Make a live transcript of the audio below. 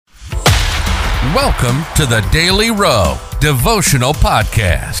Welcome to the Daily Row Devotional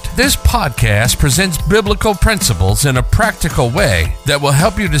Podcast. This podcast presents biblical principles in a practical way that will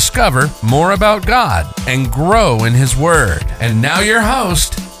help you discover more about God and grow in His Word. And now your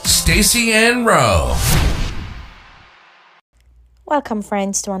host, Stacey Ann Rowe. Welcome,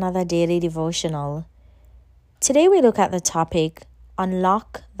 friends, to another daily devotional. Today we look at the topic,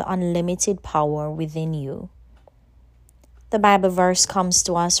 Unlock the Unlimited Power Within You. The Bible verse comes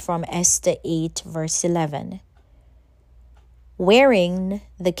to us from Esther 8, verse 11. Wherein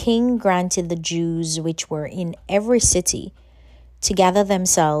the king granted the Jews which were in every city to gather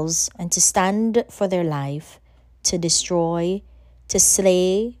themselves and to stand for their life, to destroy, to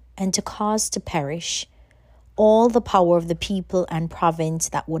slay, and to cause to perish all the power of the people and province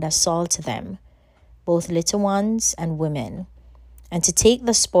that would assault them, both little ones and women, and to take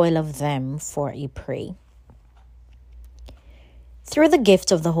the spoil of them for a prey. Through the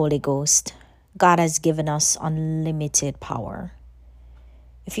gift of the Holy Ghost, God has given us unlimited power.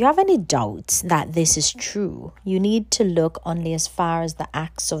 If you have any doubts that this is true, you need to look only as far as the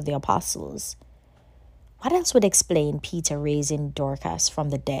Acts of the Apostles. What else would explain Peter raising Dorcas from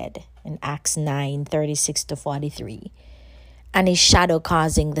the dead in Acts 9:36-43, and his shadow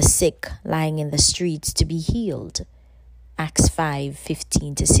causing the sick lying in the streets to be healed? Acts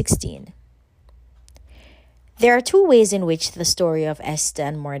 5:15-16. There are two ways in which the story of Esther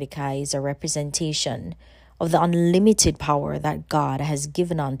and Mordecai is a representation of the unlimited power that God has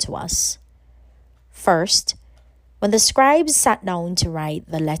given unto us. First, when the scribes sat down to write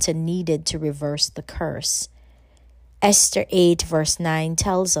the letter needed to reverse the curse, Esther 8 verse 9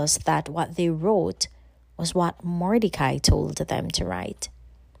 tells us that what they wrote was what Mordecai told them to write.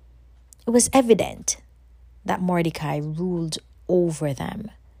 It was evident that Mordecai ruled over them.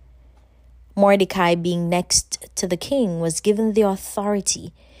 Mordecai, being next to the king, was given the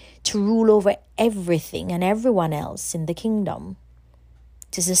authority to rule over everything and everyone else in the kingdom.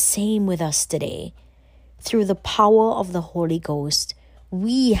 It is the same with us today. Through the power of the Holy Ghost,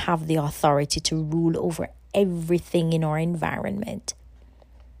 we have the authority to rule over everything in our environment.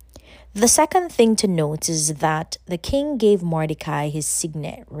 The second thing to note is that the king gave Mordecai his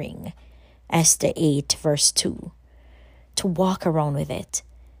signet ring, Esther 8 verse 2, to walk around with it.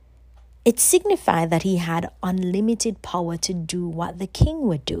 It signified that he had unlimited power to do what the king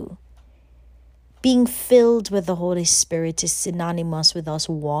would do. Being filled with the Holy Spirit is synonymous with us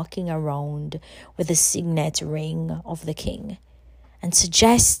walking around with the signet ring of the king, and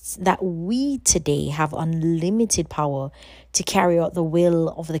suggests that we today have unlimited power to carry out the will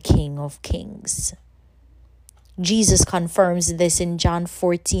of the King of Kings. Jesus confirms this in John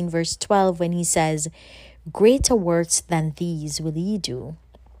 14 verse 12 when he says, "Greater works than these will ye do."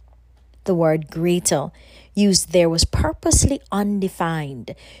 The word greater used there was purposely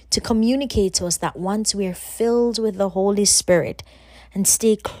undefined to communicate to us that once we are filled with the Holy Spirit and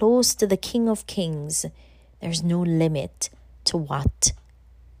stay close to the King of Kings, there's no limit to what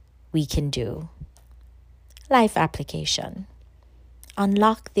we can do. Life application.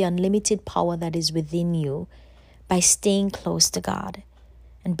 Unlock the unlimited power that is within you by staying close to God,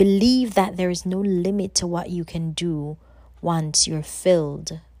 and believe that there is no limit to what you can do once you're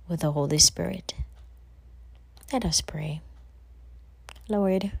filled with the Holy Spirit. Let us pray.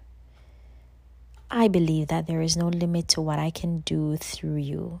 Lord, I believe that there is no limit to what I can do through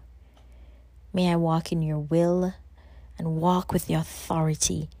you. May I walk in your will and walk with the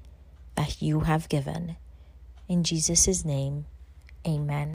authority that you have given. In Jesus' name, amen.